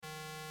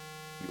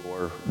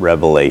your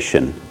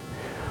revelation.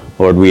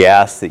 Lord, we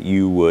ask that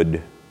you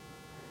would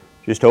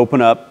just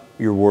open up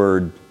your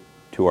word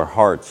to our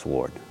hearts,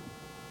 Lord.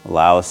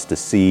 Allow us to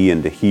see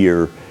and to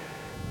hear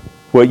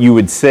what you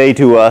would say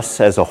to us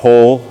as a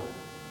whole,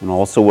 and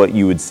also what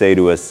you would say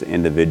to us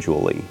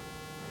individually.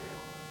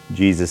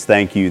 Jesus,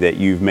 thank you that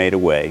you've made a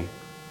way.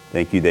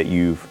 Thank you that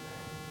you've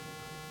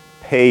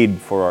paid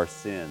for our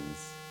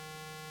sins,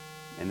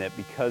 and that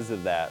because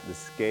of that, the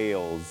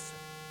scales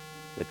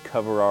that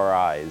cover our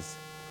eyes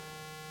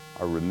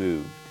are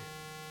removed.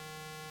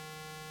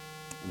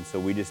 And so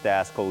we just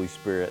ask, Holy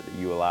Spirit, that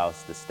you allow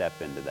us to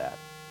step into that,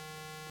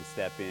 to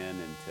step in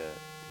and to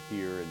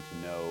hear and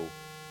to know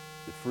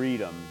the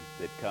freedom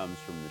that comes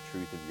from the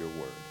truth of your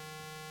word.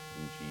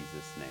 In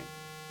Jesus' name.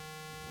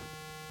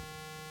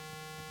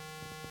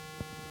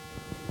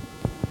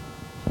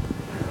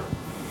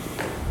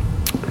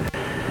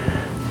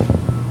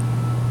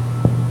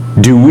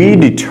 Do we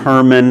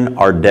determine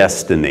our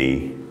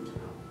destiny,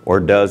 or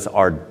does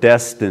our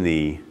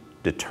destiny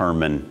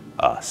determine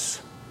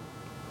us?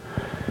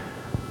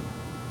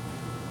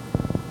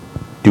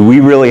 Do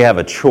we really have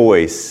a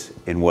choice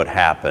in what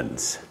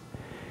happens?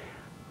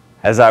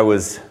 As I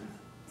was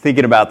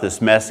thinking about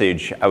this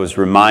message, I was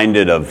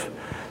reminded of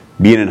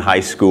being in high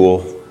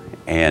school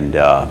and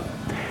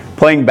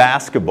playing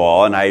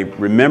basketball, and I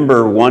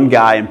remember one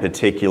guy in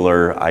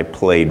particular I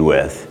played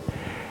with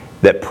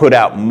that put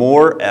out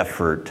more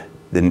effort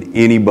than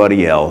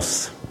anybody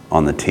else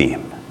on the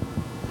team.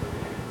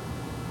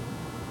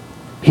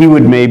 He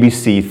would maybe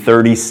see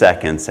 30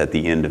 seconds at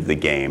the end of the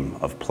game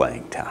of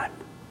playing time.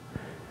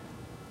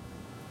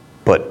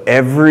 But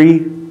every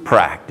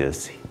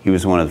practice, he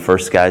was one of the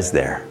first guys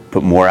there,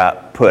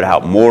 put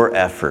out more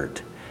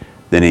effort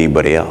than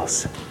anybody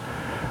else.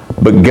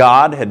 But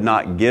God had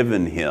not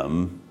given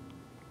him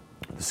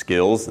the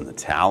skills and the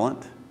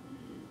talent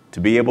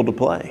to be able to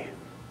play.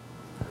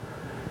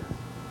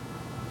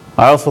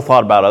 I also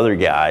thought about other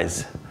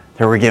guys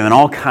that were given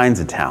all kinds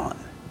of talent.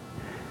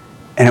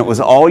 And it was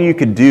all you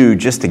could do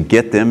just to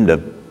get them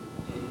to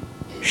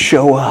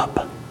show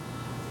up.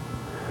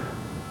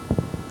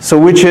 So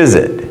which is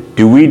it?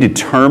 Do we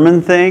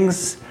determine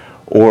things,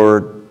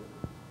 or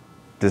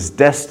does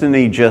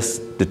destiny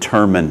just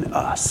determine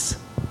us?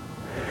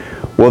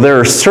 Well, there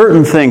are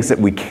certain things that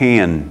we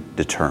can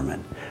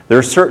determine. There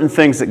are certain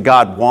things that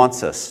God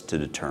wants us to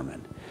determine.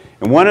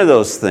 And one of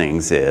those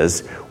things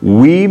is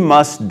we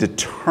must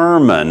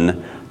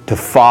determine to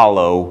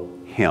follow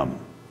Him.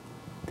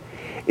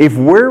 If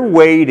we're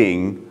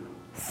waiting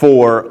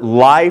for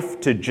life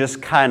to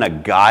just kind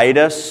of guide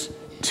us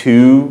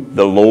to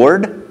the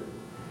Lord,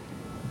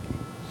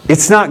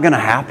 it's not going to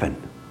happen.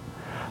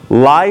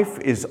 Life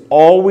is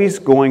always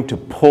going to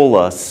pull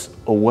us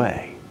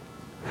away.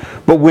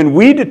 But when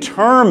we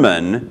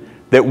determine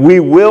that we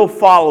will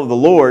follow the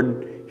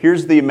Lord,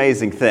 here's the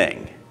amazing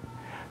thing.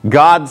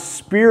 God's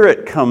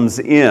Spirit comes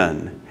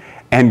in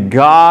and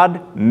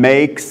God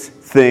makes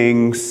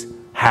things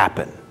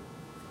happen.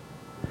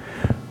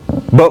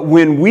 But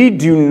when we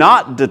do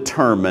not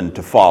determine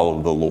to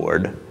follow the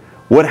Lord,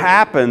 what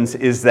happens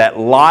is that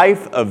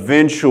life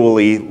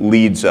eventually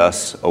leads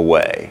us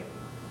away.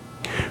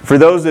 For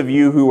those of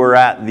you who were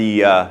at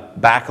the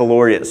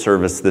baccalaureate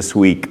service this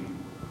week,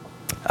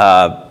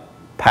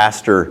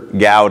 Pastor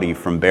Gowdy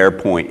from Bear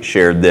Point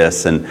shared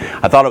this, and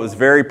I thought it was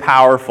very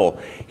powerful.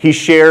 He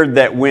shared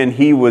that when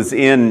he was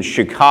in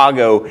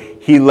Chicago,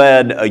 he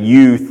led a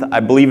youth,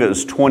 I believe it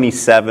was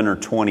 27 or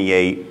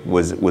 28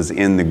 was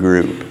in the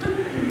group.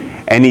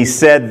 And he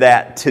said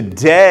that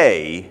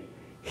today,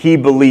 he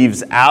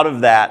believes out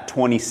of that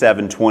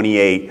 27,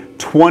 28,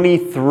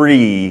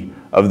 23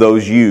 of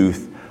those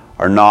youth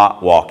are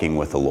not walking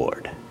with the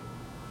Lord.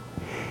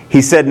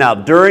 He said now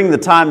during the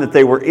time that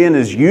they were in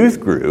his youth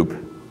group,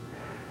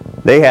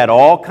 they had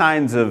all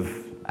kinds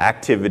of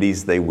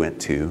activities they went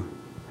to.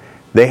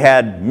 They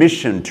had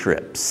mission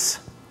trips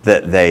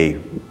that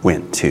they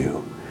went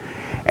to.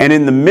 And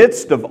in the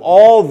midst of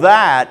all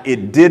that,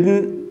 it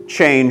didn't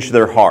change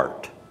their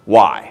heart.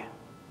 Why?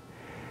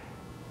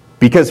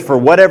 Because for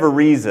whatever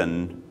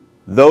reason,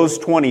 those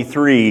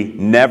 23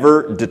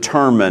 never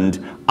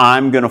determined,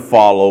 I'm going to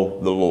follow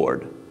the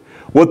Lord.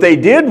 What they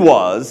did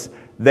was,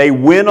 they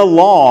went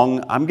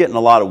along, I'm getting a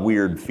lot of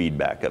weird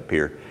feedback up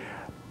here.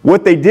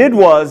 What they did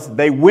was,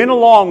 they went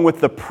along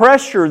with the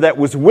pressure that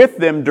was with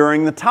them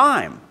during the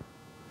time.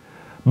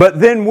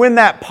 But then when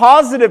that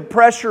positive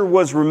pressure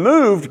was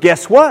removed,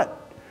 guess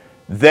what?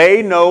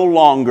 They no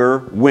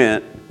longer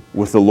went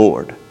with the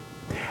Lord.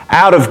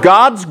 Out of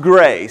God's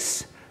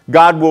grace,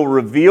 God will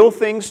reveal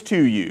things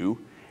to you,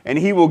 and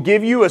He will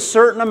give you a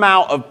certain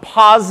amount of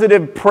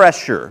positive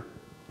pressure.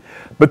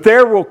 But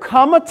there will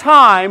come a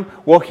time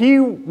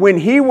when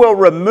He will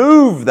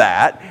remove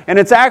that, and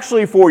it's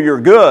actually for your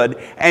good,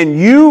 and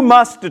you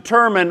must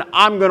determine,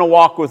 I'm going to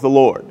walk with the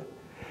Lord.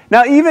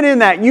 Now, even in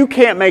that, you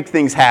can't make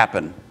things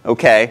happen,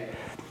 okay?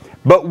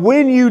 But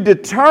when you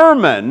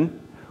determine,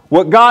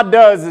 what God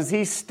does is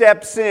He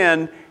steps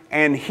in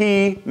and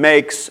He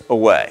makes a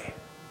way.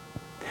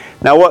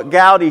 Now, what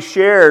Gowdy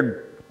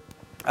shared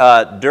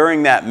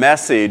during that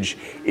message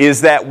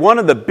is that one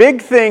of the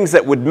big things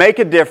that would make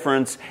a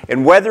difference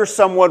in whether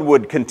someone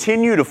would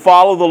continue to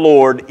follow the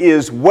Lord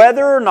is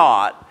whether or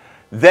not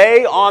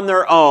they on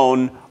their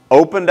own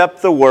opened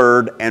up the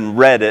Word and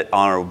read it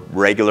on a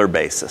regular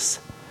basis.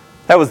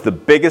 That was the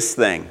biggest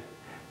thing.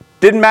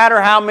 Didn't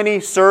matter how many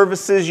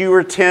services you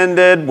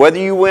attended, whether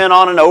you went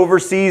on an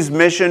overseas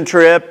mission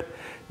trip,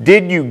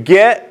 did you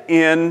get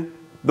in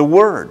the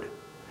Word?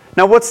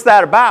 Now what's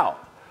that about?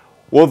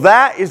 Well,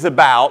 that is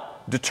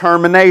about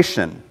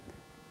determination.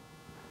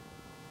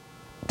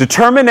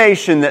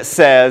 Determination that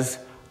says,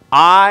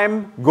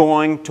 I'm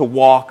going to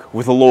walk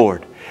with the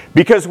Lord.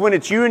 Because when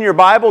it's you and your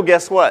Bible,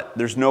 guess what?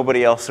 There's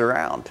nobody else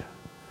around.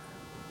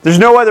 There's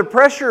no other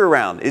pressure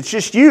around. It's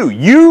just you.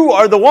 You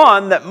are the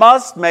one that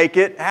must make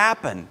it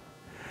happen.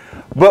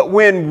 But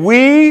when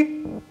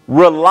we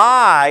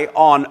rely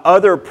on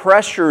other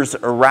pressures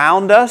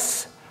around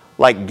us,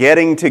 like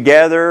getting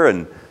together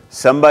and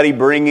somebody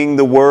bringing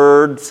the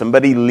Word,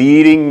 somebody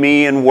leading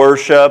me in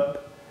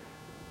worship,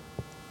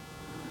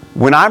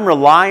 when I'm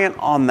reliant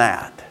on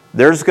that,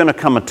 there's going to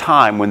come a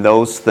time when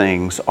those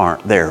things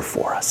aren't there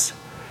for us.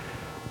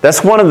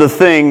 That's one of the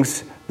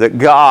things that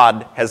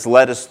God has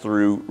led us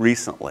through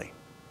recently.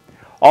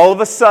 All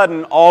of a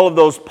sudden, all of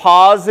those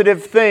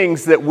positive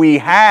things that we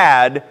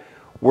had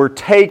were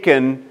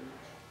taken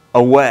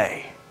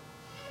away.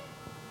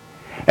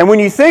 And when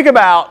you think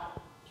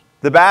about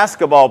the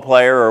basketball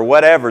player or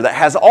whatever that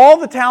has all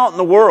the talent in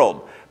the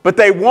world, but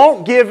they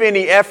won't give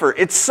any effort,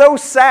 it's so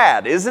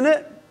sad, isn't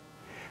it?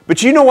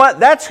 But you know what?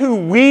 That's who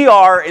we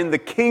are in the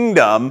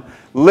kingdom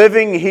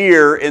living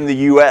here in the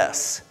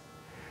U.S.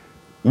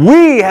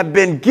 We have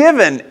been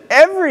given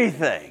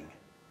everything.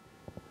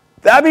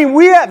 I mean,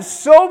 we have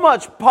so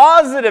much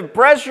positive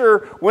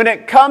pressure when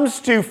it comes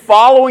to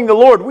following the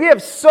Lord. We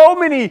have so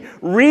many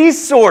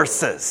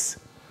resources.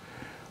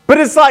 But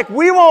it's like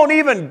we won't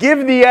even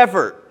give the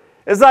effort.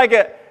 It's like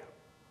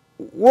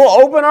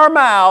we'll open our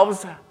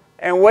mouths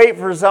and wait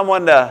for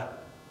someone to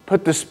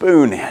put the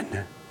spoon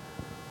in.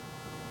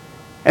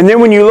 And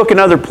then when you look in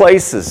other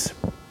places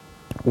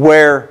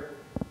where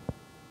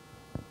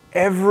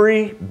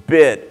every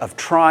bit of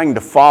trying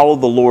to follow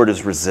the Lord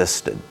is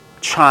resisted,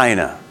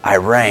 China,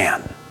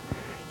 Iran,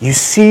 you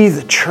see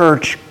the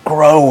church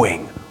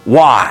growing.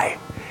 Why?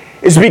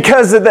 Is it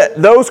because of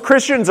those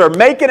Christians are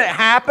making it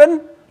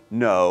happen?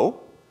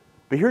 No.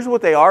 But here's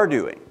what they are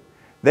doing.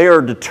 They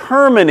are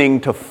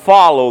determining to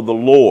follow the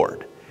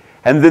Lord.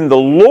 And then the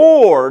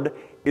Lord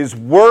is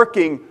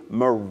working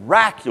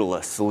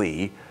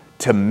miraculously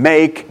to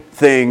make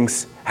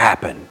things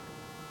happen.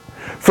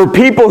 For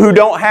people who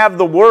don't have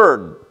the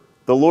Word,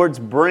 the Lord's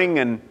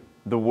bringing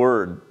the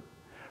Word.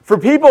 For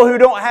people who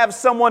don't have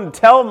someone to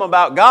tell them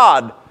about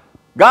God,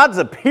 God's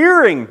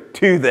appearing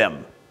to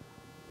them.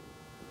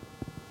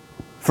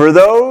 For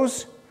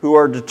those who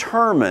are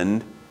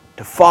determined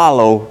to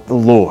follow the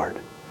Lord.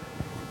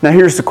 Now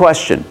here's the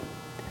question.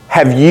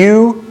 Have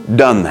you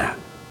done that?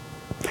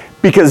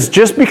 Because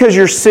just because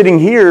you're sitting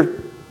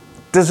here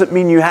doesn't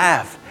mean you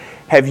have.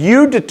 Have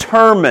you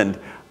determined,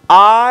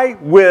 I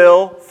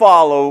will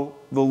follow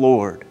the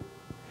Lord?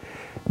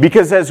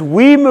 Because as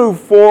we move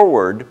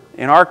forward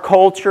in our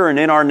culture and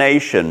in our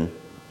nation,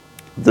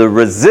 the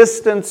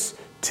resistance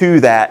to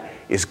that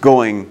is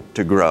going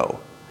to grow.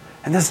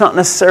 And that's not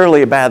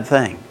necessarily a bad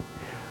thing.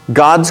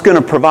 God's going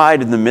to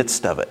provide in the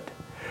midst of it.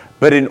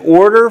 But in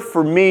order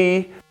for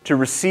me to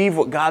receive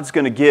what God's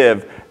going to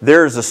give,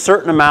 there's a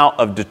certain amount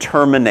of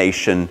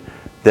determination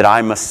that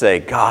I must say,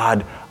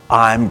 God,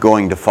 I'm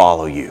going to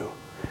follow you.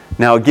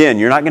 Now again,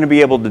 you're not going to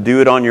be able to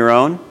do it on your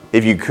own.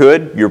 If you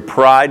could, your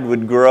pride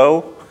would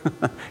grow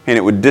and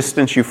it would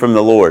distance you from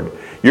the Lord.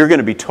 You're going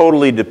to be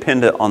totally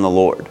dependent on the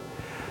Lord.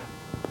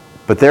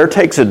 But there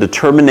takes a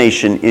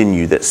determination in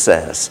you that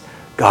says,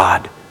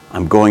 God,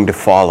 I'm going to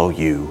follow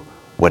you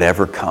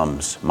whatever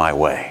comes my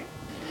way.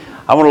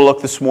 I want to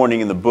look this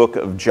morning in the book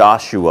of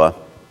Joshua,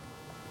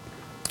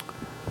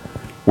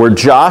 where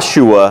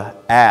Joshua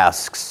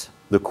asks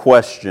the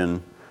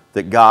question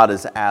that God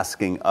is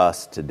asking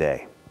us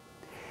today.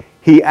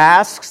 He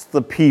asks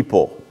the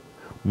people,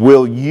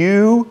 will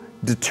you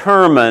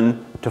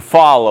determine to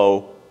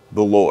follow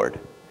the Lord?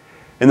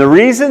 And the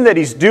reason that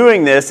he's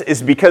doing this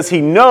is because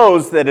he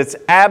knows that it's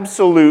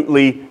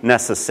absolutely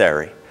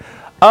necessary.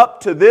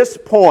 Up to this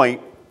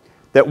point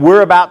that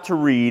we're about to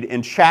read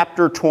in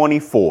chapter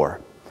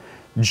 24,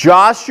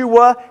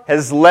 Joshua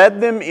has led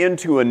them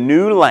into a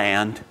new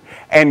land,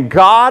 and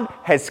God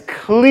has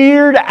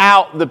cleared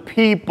out the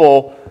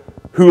people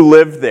who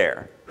lived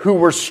there, who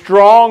were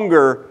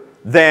stronger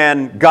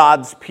than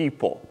God's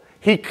people.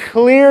 He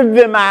cleared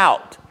them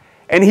out,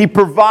 and He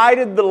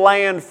provided the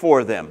land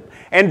for them.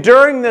 And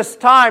during this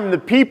time, the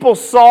people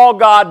saw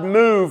God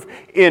move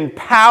in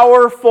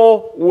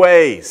powerful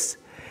ways.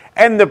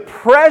 And the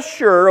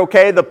pressure,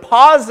 the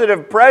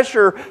positive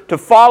pressure to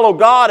follow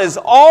God is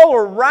all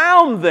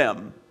around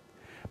them.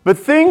 But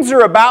things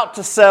are about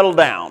to settle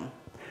down.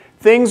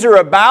 Things are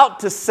about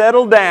to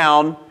settle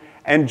down,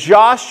 and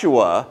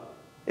Joshua,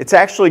 it's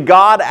actually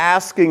God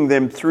asking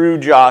them through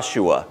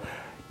Joshua,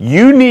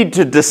 You need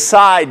to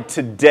decide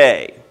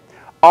today,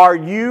 are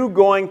you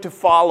going to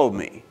follow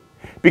me?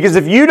 Because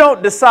if you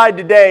don't decide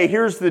today,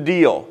 here's the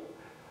deal.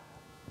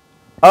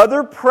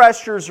 Other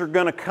pressures are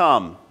going to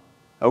come,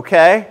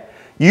 okay?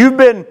 You've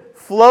been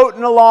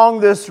floating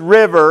along this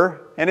river,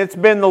 and it's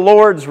been the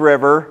Lord's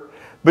river,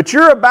 but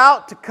you're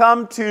about to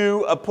come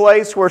to a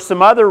place where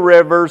some other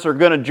rivers are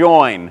going to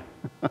join.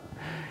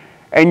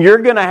 And you're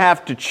going to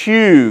have to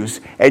choose,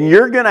 and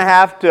you're going to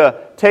have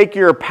to take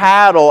your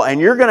paddle,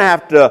 and you're going to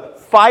have to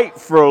fight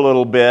for a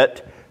little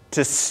bit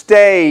to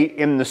stay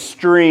in the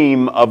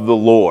stream of the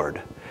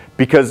Lord.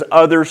 Because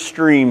other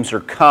streams are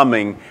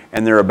coming,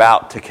 and they're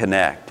about to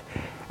connect.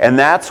 And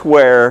that's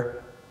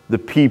where the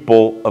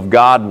people of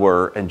God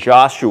were, and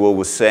Joshua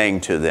was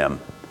saying to them,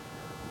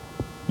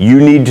 you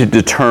need to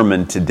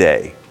determine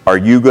today, are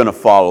you going to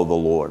follow the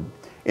Lord?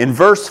 In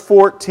verse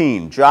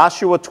 14,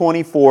 Joshua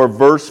 24,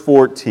 verse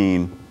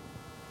 14,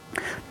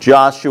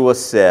 Joshua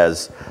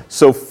says,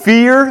 so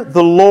fear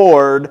the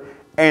Lord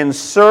and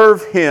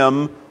serve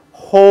Him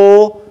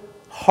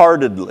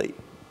wholeheartedly.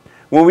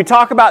 When we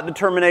talk about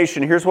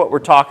determination, here's what we're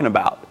talking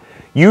about.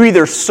 You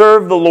either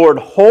serve the Lord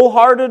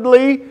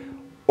wholeheartedly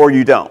or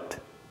you don't.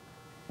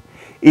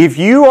 If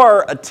you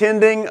are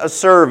attending a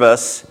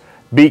service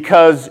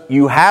because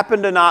you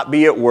happen to not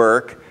be at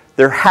work,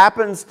 there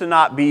happens to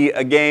not be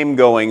a game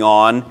going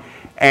on,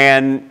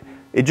 and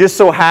it just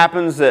so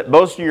happens that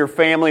most of your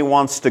family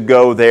wants to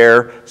go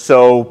there,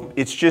 so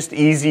it's just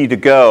easy to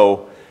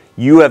go,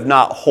 you have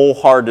not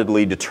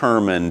wholeheartedly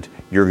determined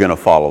you're going to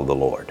follow the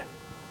Lord.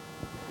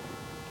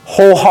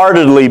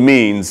 Wholeheartedly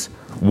means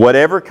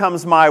whatever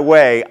comes my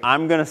way,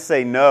 I'm going to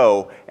say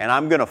no, and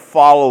I'm going to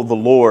follow the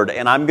Lord,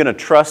 and I'm going to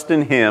trust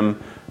in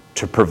Him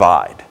to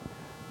provide.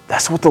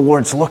 That's what the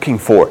Lord's looking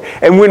for.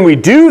 And when we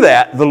do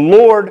that, the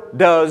Lord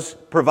does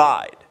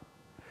provide.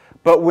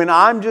 But when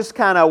I'm just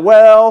kind of,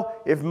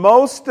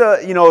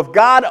 if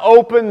God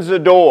opens a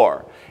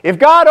door, if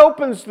God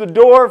opens the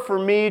door for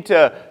me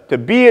to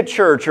be at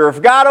church, or if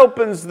God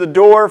opens the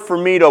door for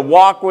me to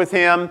walk with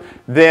Him,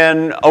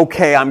 then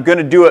okay, I'm going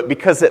to do it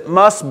because it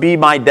must be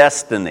my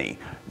destiny.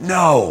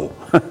 No.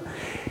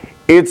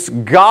 It's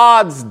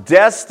God's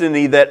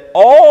destiny that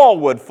all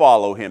would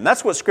follow Him.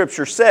 That's what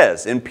Scripture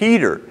says in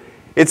Peter.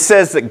 It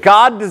says that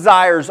God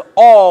desires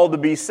all to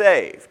be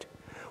saved.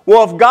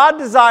 Well, if God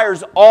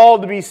desires all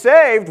to be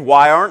saved,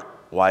 why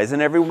isn't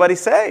everybody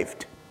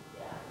saved?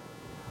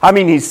 I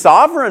mean, He's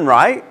sovereign,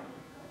 right?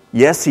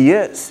 Yes, He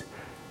is.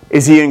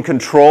 Is He in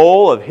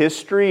control of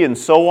history and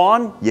so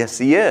on? Yes,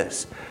 He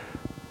is.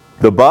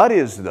 The but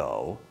is,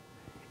 though,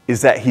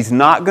 is that He's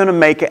not going to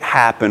make it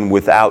happen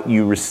without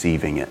you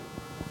receiving it.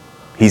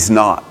 He's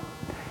not.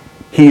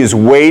 He is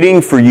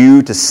waiting for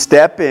you to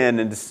step in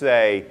and to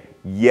say,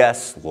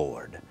 yes,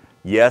 Lord.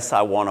 Yes,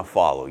 I want to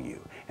follow you.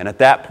 And at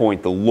that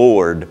point, the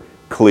Lord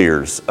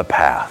clears a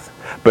path.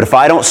 But if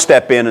I don't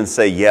step in and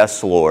say,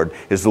 yes, Lord,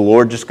 is the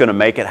Lord just going to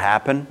make it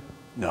happen?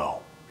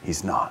 No,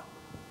 He's not.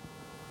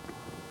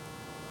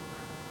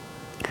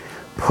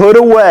 Put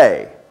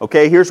away.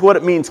 Okay, here's what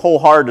it means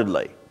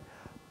wholeheartedly.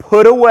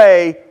 Put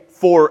away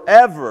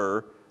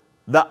forever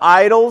the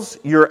idols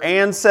your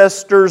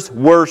ancestors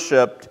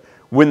worshipped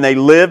when they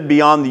lived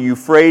beyond the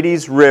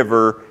Euphrates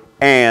River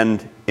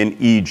and in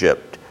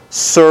Egypt.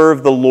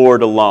 Serve the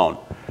Lord alone.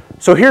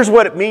 So here's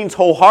what it means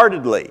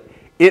wholeheartedly.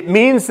 It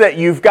means that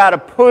you've got to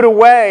put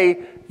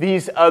away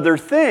these other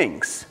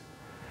things.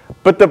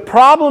 But the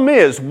problem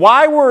is,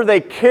 why were they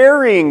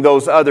carrying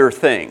those other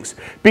things?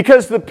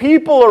 Because the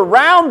people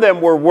around them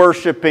were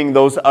worshiping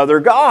those other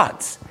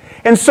gods.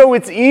 And so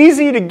it's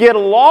easy to get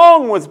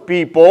along with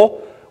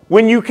people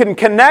when you can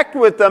connect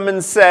with them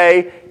and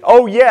say,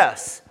 oh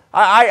yes,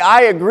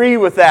 I agree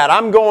with that,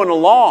 I'm going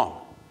along.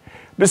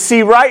 But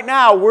see, right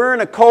now, we're in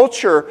a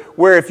culture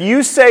where if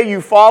you say you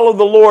follow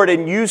the Lord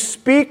and you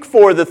speak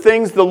for the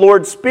things the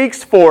Lord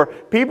speaks for,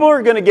 people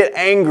are going to get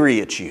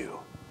angry at you.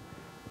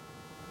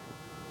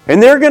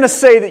 And they're going to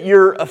say that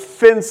you're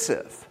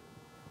offensive.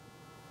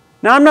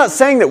 Now, I'm not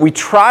saying that we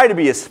try to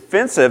be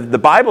offensive. The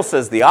Bible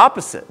says the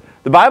opposite.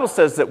 The Bible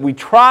says that we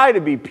try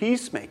to be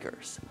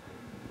peacemakers.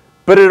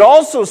 But it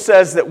also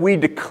says that we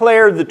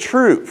declare the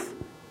truth.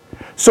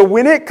 So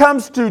when it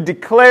comes to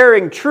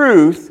declaring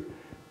truth,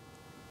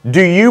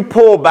 do you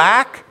pull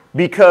back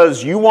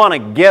because you want to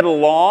get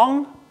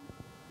along?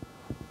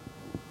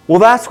 Well,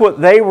 that's what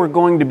they were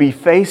going to be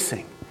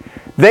facing.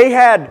 They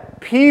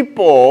had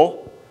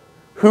people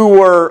who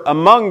were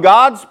among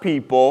God's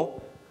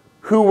people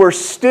who were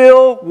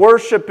still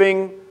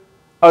worshiping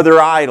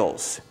other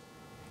idols.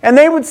 And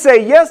they would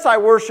say, yes, I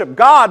worship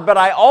God, but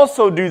I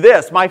also do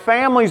this. My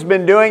family's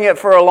been doing it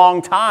for a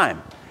long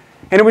time.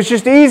 And it was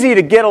just easy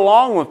to get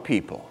along with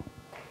people.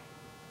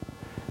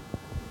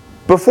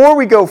 Before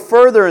we go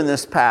further in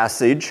this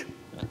passage,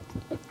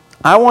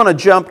 I want to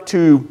jump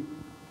to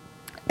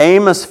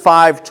Amos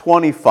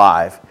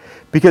 5:25,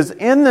 because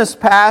in this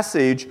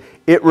passage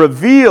it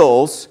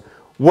reveals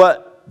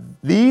what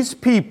these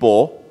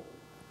people,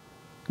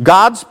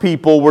 God's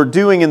people, were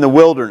doing in the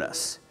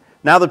wilderness.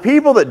 Now the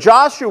people that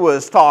Joshua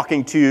is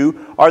talking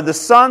to are the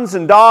sons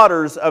and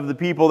daughters of the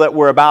people that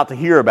we're about to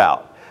hear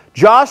about.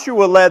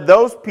 Joshua led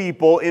those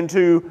people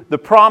into the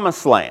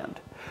promised land.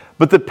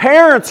 But the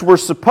parents were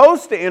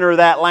supposed to enter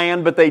that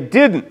land, but they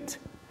didn't.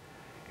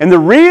 And the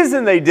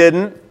reason they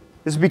didn't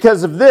is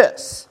because of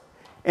this.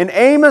 In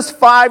Amos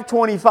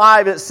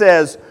 5:25 it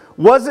says,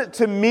 "Was it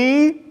to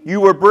me you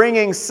were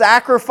bringing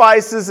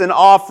sacrifices and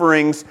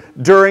offerings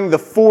during the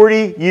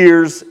 40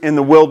 years in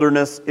the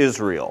wilderness,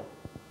 Israel?"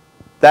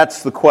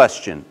 That's the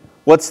question.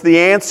 What's the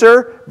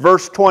answer?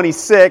 Verse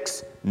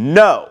 26,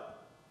 no.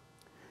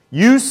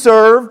 You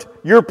served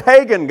your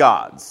pagan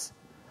gods.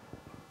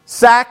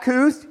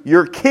 Sakkuth,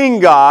 your king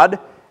god,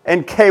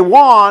 and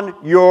Kawan,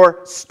 your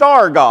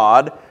star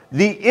god,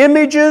 the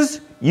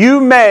images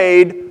you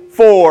made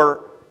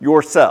for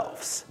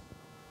yourselves.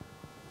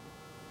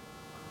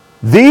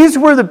 These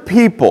were the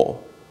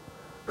people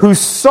who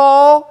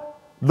saw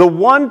the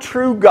one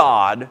true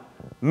God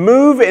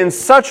move in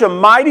such a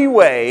mighty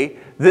way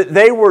that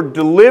they were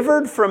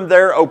delivered from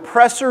their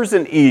oppressors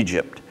in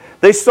Egypt.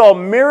 They saw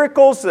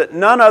miracles that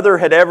none other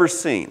had ever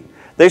seen.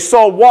 They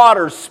saw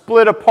waters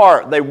split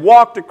apart. They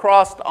walked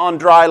across on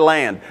dry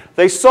land.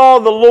 They saw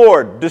the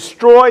Lord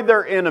destroy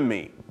their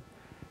enemy.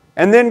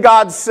 And then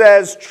God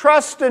says,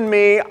 "Trust in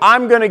me,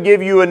 I'm going to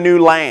give you a new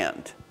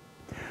land."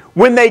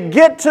 When they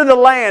get to the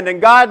land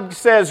and God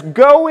says,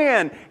 "Go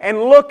in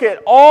and look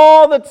at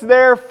all that's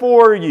there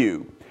for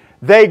you,"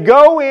 they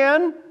go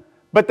in,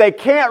 but they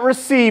can't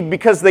receive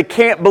because they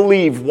can't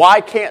believe.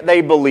 Why can't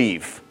they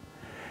believe?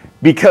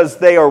 Because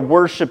they are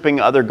worshiping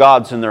other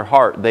gods in their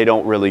heart. They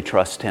don't really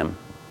trust Him.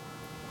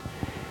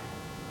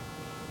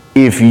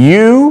 If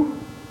you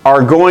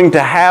are going to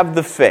have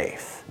the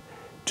faith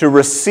to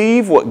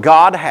receive what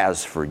God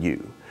has for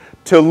you,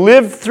 to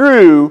live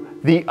through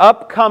the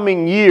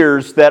upcoming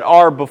years that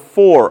are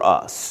before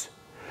us,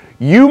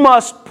 you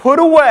must put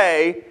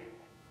away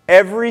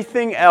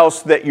everything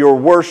else that you're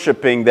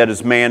worshiping that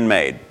is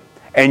man-made.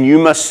 And you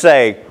must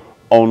say,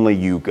 "Only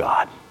you,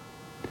 God."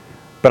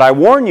 But I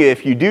warn you,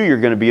 if you do, you're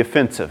going to be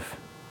offensive.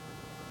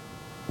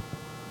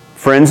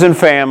 Friends and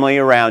family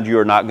around you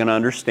are not going to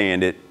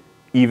understand it,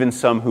 even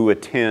some who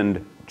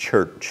attend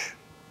church.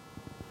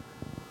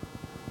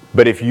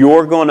 But if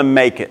you're going to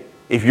make it,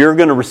 if you're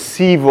going to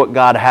receive what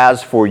God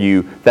has for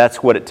you,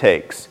 that's what it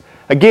takes.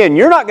 Again,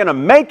 you're not going to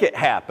make it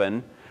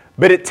happen,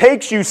 but it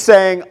takes you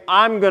saying,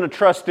 "I'm going to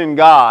trust in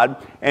God,"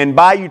 and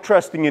by you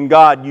trusting in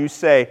God, you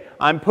say,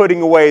 "I'm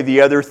putting away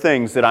the other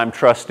things that I'm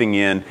trusting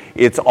in.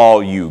 It's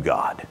all you,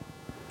 God."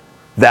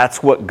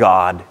 That's what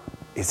God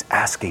is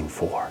asking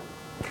for.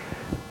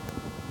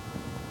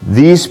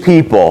 These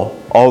people,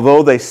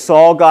 although they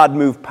saw God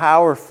move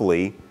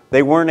powerfully,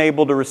 they weren't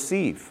able to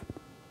receive.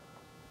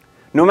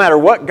 No matter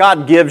what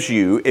God gives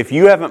you, if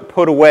you haven't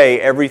put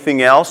away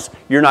everything else,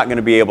 you're not going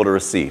to be able to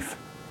receive.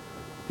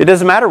 It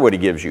doesn't matter what He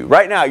gives you.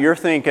 Right now, you're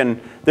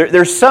thinking,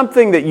 there's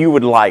something that you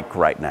would like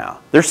right now.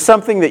 There's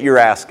something that you're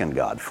asking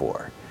God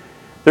for.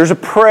 There's a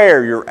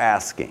prayer you're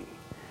asking.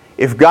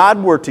 If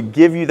God were to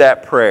give you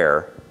that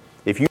prayer,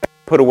 if you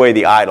put away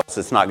the idols,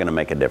 it's not going to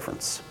make a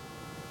difference.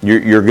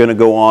 You're going to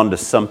go on to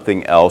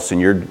something else,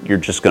 and you're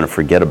just going to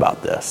forget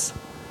about this.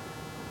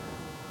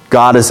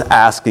 God is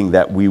asking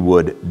that we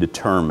would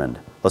determine.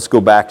 Let's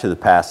go back to the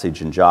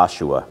passage in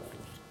Joshua.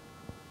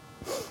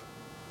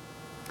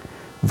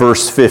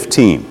 Verse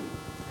 15.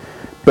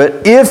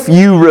 "But if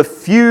you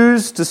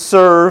refuse to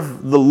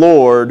serve the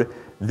Lord,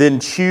 then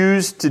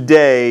choose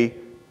today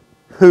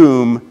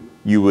whom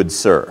you would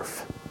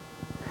serve.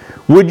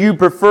 Would you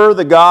prefer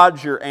the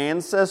gods your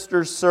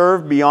ancestors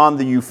served beyond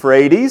the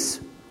Euphrates?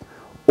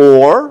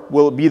 Or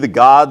will it be the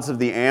gods of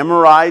the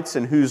Amorites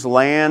in whose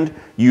land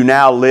you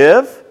now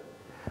live?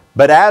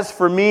 But as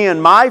for me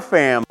and my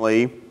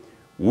family,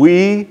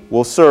 we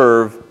will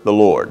serve the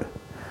Lord."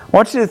 I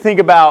want you to think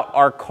about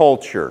our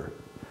culture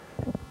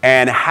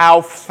and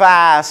how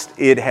fast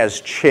it has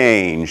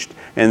changed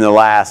in the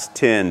last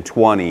 10,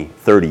 20,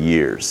 30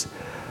 years.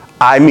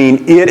 I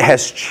mean, it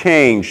has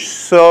changed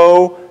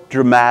so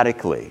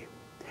dramatically.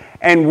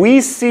 And we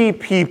see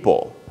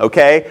people,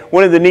 okay?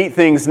 One of the neat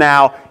things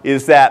now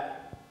is that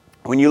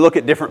when you look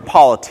at different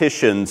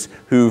politicians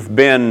who've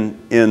been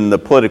in the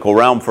political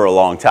realm for a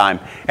long time,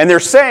 and they're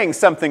saying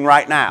something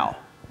right now,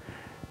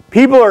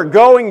 people are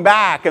going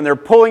back and they're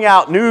pulling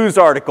out news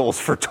articles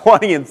for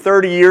 20 and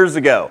 30 years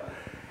ago.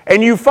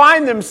 And you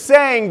find them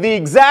saying the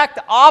exact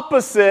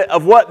opposite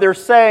of what they're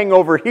saying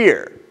over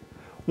here.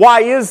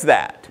 Why is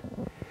that?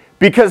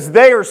 Because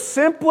they are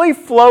simply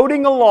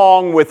floating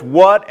along with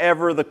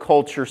whatever the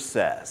culture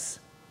says.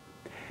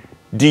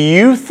 Do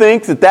you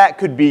think that that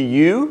could be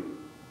you?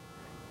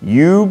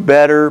 You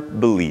better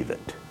believe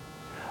it.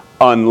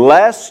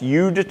 Unless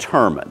you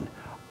determine,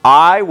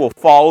 "I will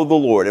follow the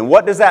Lord." And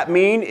what does that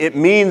mean? It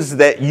means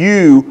that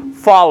you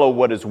follow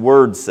what His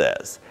Word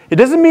says. It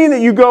doesn't mean that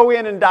you go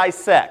in and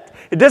dissect.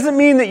 It doesn't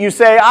mean that you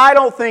say, "I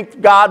don't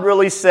think God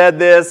really said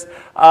this.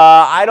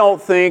 I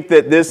don't think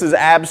that this is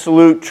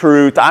absolute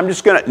truth. I'm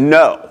just going to..."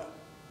 No.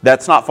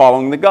 That's not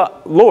following the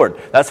Lord.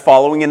 That's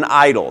following an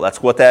idol.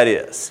 That's what that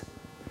is.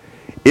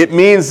 It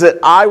means that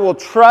I will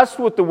trust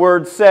what the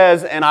Word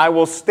says and I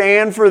will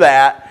stand for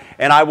that,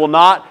 and I will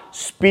not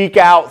speak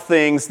out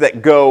things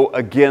that go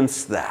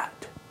against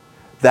that.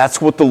 That's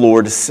what the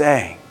Lord is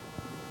saying.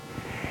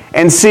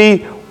 And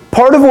see,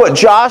 part of what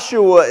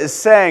Joshua is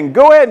saying,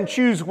 go ahead and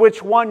choose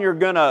which one you're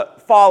going to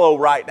follow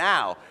right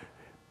now.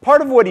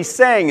 Part of what he's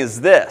saying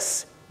is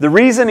this. The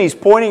reason he's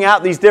pointing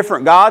out these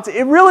different gods,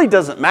 it really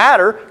doesn't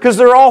matter because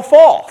they're all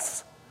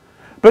false.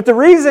 But the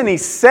reason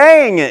he's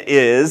saying it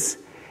is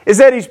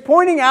that he's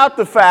pointing out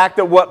the fact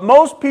that what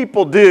most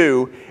people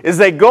do is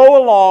they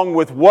go along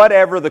with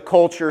whatever the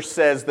culture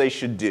says they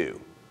should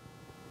do.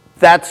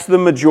 That's the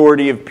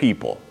majority of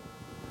people.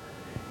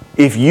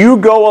 If you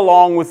go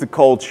along with the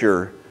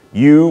culture,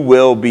 you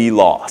will be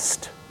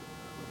lost.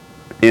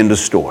 End of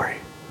story.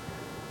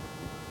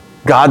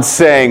 God's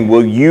saying,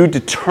 will you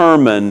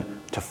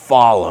determine to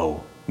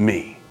follow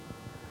me?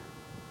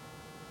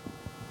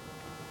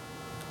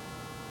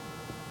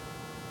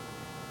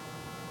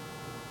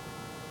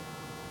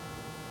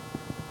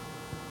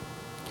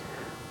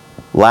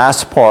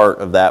 Last part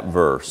of that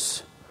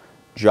verse,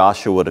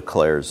 Joshua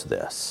declares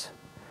this.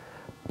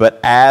 But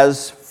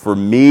as for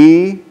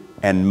me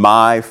and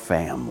my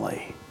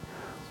family,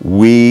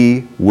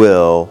 we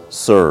will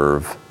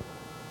serve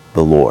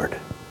the Lord.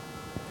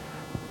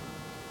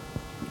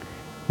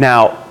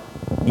 Now,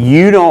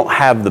 you don't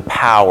have the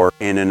power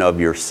in and of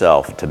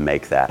yourself to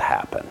make that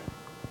happen.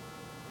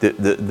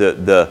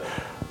 The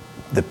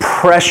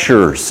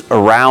pressures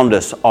around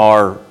us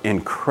are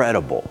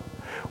incredible.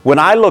 When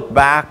I look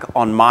back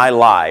on my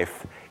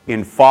life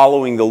in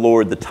following the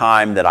Lord the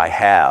time that I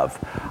have,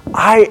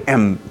 I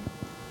am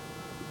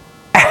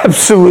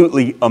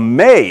absolutely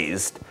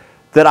amazed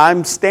that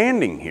I'm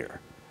standing here.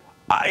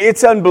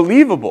 It's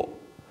unbelievable.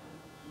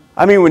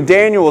 I mean, when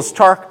Daniel was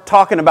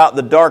talking about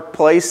the dark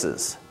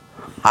places,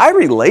 I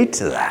relate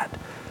to that.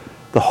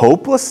 The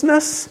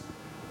hopelessness,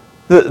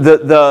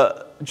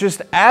 the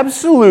just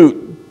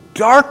absolute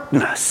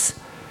darkness.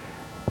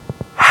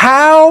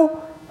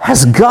 How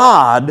has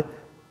God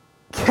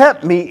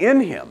kept me in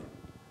Him?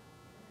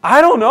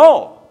 I don't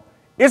know.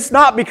 It's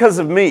not because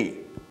of me.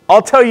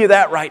 I'll tell you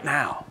that right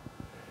now.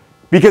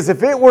 Because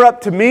if it were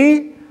up to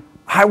me,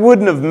 I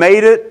wouldn't have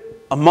made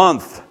it a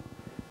month.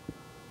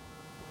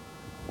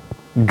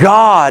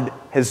 God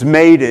has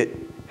made it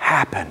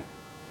happen.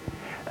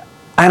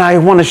 And I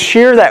want to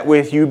share that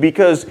with you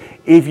because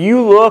if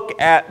you look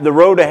at the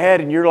road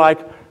ahead and you're like,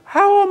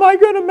 how am I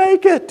going to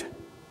make it?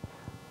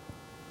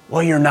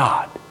 Well, you're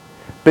not.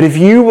 But if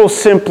you will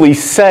simply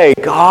say,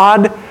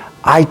 God,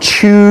 I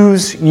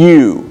choose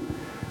you.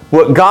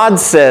 What God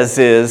says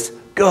is,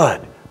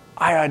 good,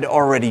 I had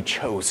already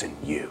chosen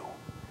you.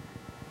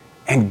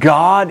 And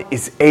God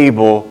is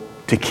able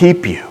to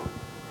keep you.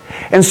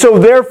 And so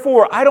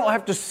therefore, I don't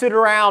have to sit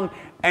around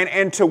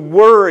and to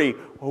worry,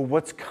 well,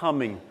 what's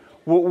coming?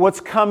 What's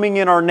coming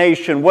in our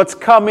nation? What's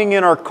coming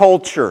in our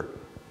culture?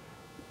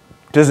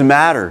 Doesn't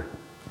matter.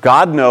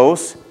 God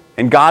knows,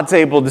 and God's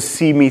able to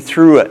see me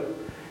through it.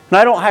 And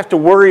I don't have to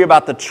worry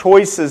about the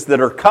choices that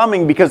are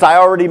coming because I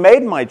already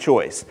made my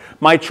choice.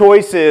 My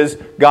choice is,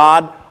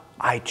 God,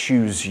 I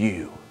choose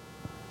you.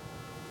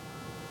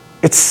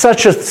 It's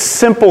such a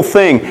simple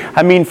thing.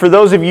 I mean, for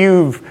those of you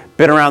who've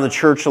been around the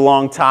church a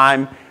long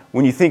time,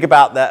 when you think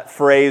about that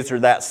phrase or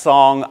that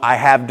song, I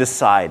have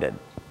decided.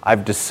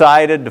 I've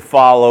decided to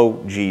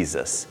follow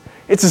Jesus.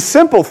 It's a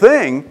simple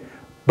thing,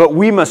 but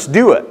we must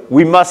do it.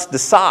 We must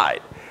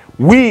decide.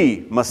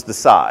 We must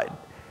decide.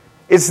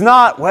 It's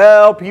not,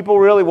 well, people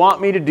really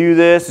want me to do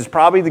this. It's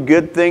probably the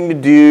good thing to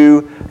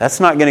do. That's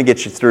not going to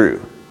get you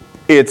through.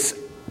 It's,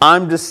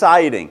 I'm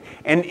deciding.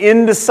 And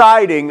in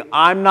deciding,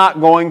 I'm not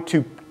going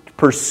to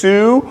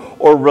pursue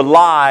or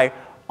rely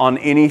on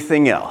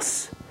anything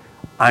else.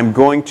 I'm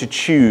going to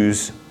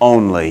choose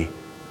only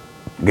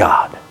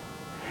God.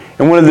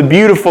 And one of the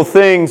beautiful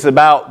things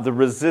about the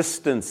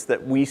resistance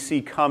that we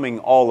see coming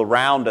all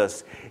around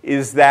us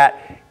is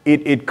that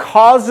it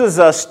causes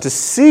us to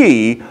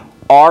see,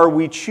 are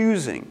we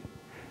choosing?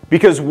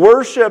 Because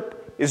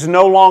worship is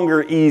no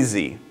longer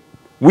easy.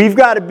 We've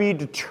got to be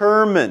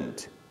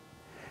determined.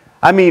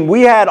 I mean,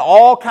 we had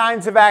all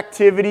kinds of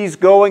activities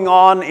going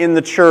on in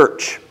the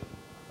church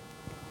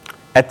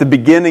at the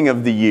beginning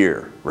of the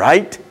year,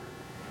 right?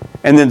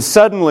 And then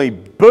suddenly,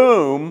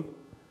 boom,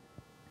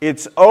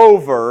 it's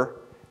over.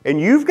 And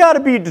you've got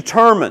to be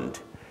determined.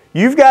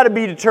 You've got to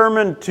be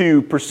determined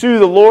to pursue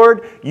the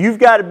Lord. You've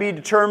got to be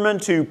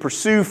determined to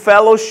pursue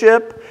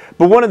fellowship.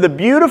 But one of the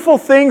beautiful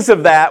things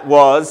of that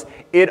was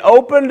it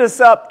opened us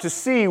up to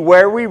see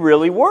where we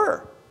really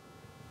were.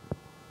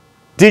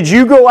 Did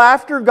you go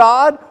after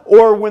God?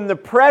 Or when the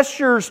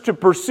pressures to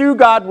pursue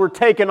God were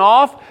taken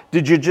off,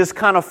 did you just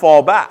kind of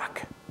fall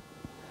back?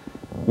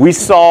 We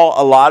saw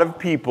a lot of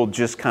people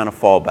just kind of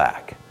fall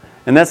back.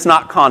 And that's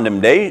not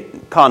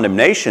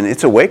condemnation,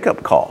 it's a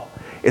wake-up call.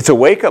 It's a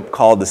wake-up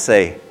call to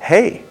say,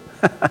 hey,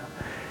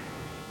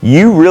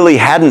 you really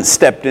hadn't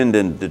stepped in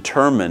and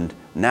determined,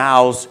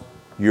 now's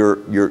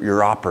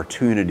your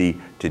opportunity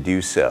to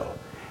do so.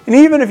 And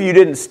even if you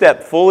didn't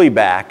step fully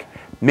back,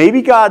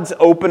 Maybe God's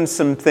opened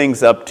some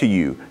things up to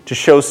you to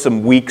show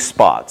some weak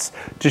spots,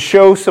 to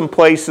show some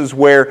places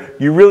where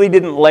you really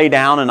didn't lay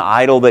down an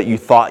idol that you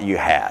thought you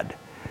had.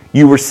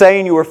 You were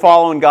saying you were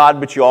following God,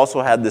 but you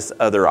also had this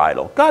other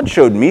idol. God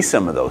showed me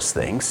some of those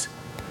things.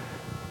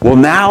 Well,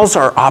 now's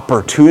our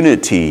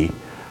opportunity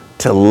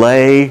to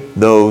lay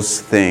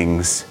those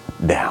things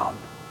down.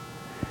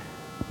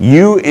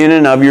 You, in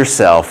and of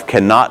yourself,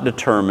 cannot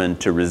determine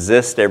to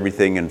resist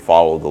everything and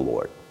follow the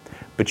Lord.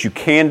 But you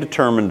can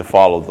determine to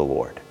follow the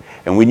Lord.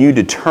 And when you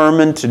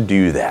determine to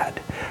do that,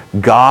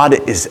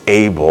 God is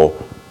able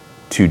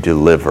to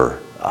deliver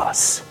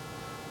us.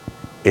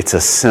 It's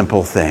a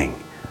simple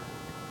thing,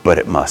 but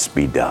it must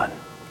be done.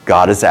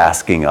 God is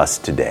asking us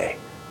today,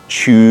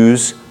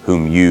 choose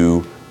whom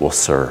you will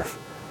serve.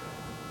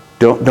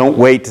 Don't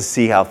wait to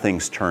see how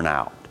things turn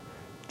out.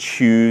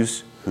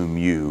 Choose whom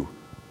you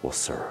will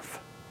serve.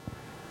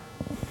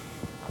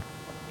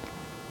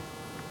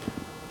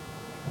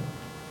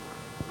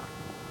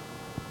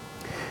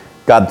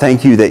 God,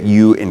 thank you that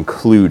you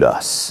include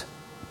us.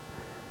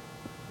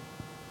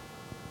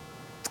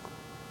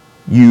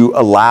 You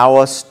allow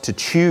us to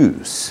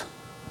choose.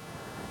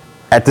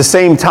 At the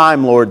same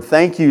time, Lord,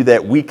 thank you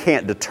that we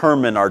can't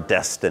determine our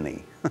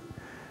destiny.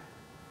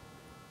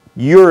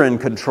 You're in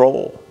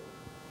control.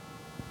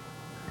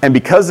 And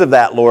because of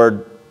that,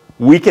 Lord,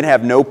 we can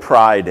have no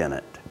pride in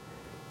it.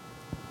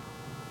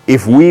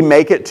 If we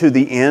make it to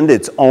the end,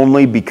 it's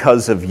only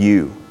because of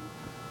you.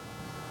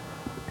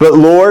 But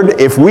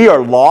Lord, if we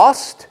are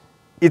lost,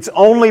 it's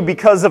only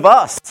because of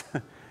us.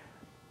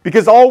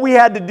 Because all we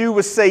had to do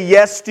was say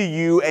yes to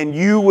you, and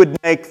you would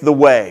make the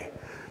way.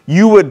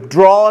 You would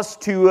draw us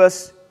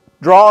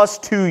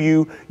to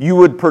you. You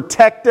would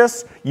protect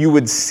us. You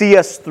would see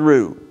us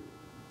through.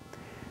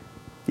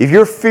 If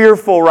you're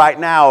fearful right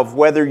now of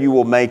whether you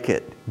will make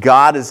it,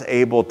 God is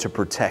able to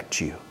protect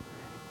you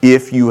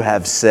if you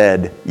have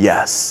said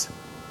yes.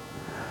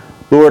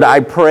 Lord, I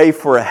pray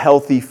for a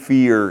healthy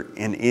fear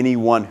in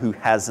anyone who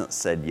hasn't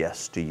said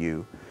yes to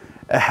you.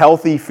 A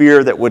healthy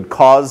fear that would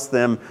cause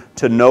them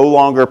to no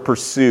longer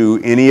pursue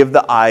any of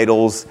the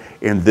idols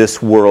in this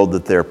world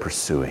that they're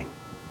pursuing.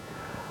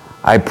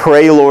 I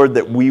pray, Lord,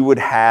 that we would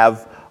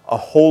have a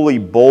holy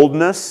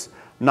boldness,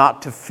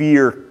 not to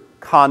fear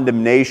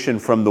condemnation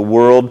from the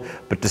world,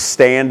 but to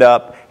stand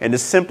up and to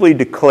simply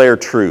declare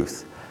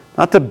truth.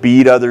 Not to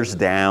beat others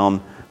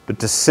down, but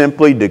to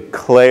simply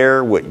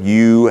declare what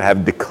you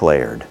have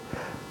declared.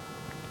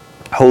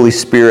 Holy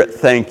Spirit,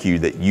 thank you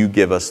that you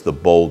give us the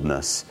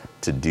boldness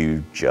to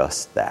do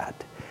just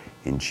that.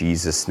 In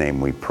Jesus'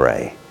 name we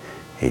pray.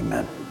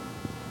 Amen.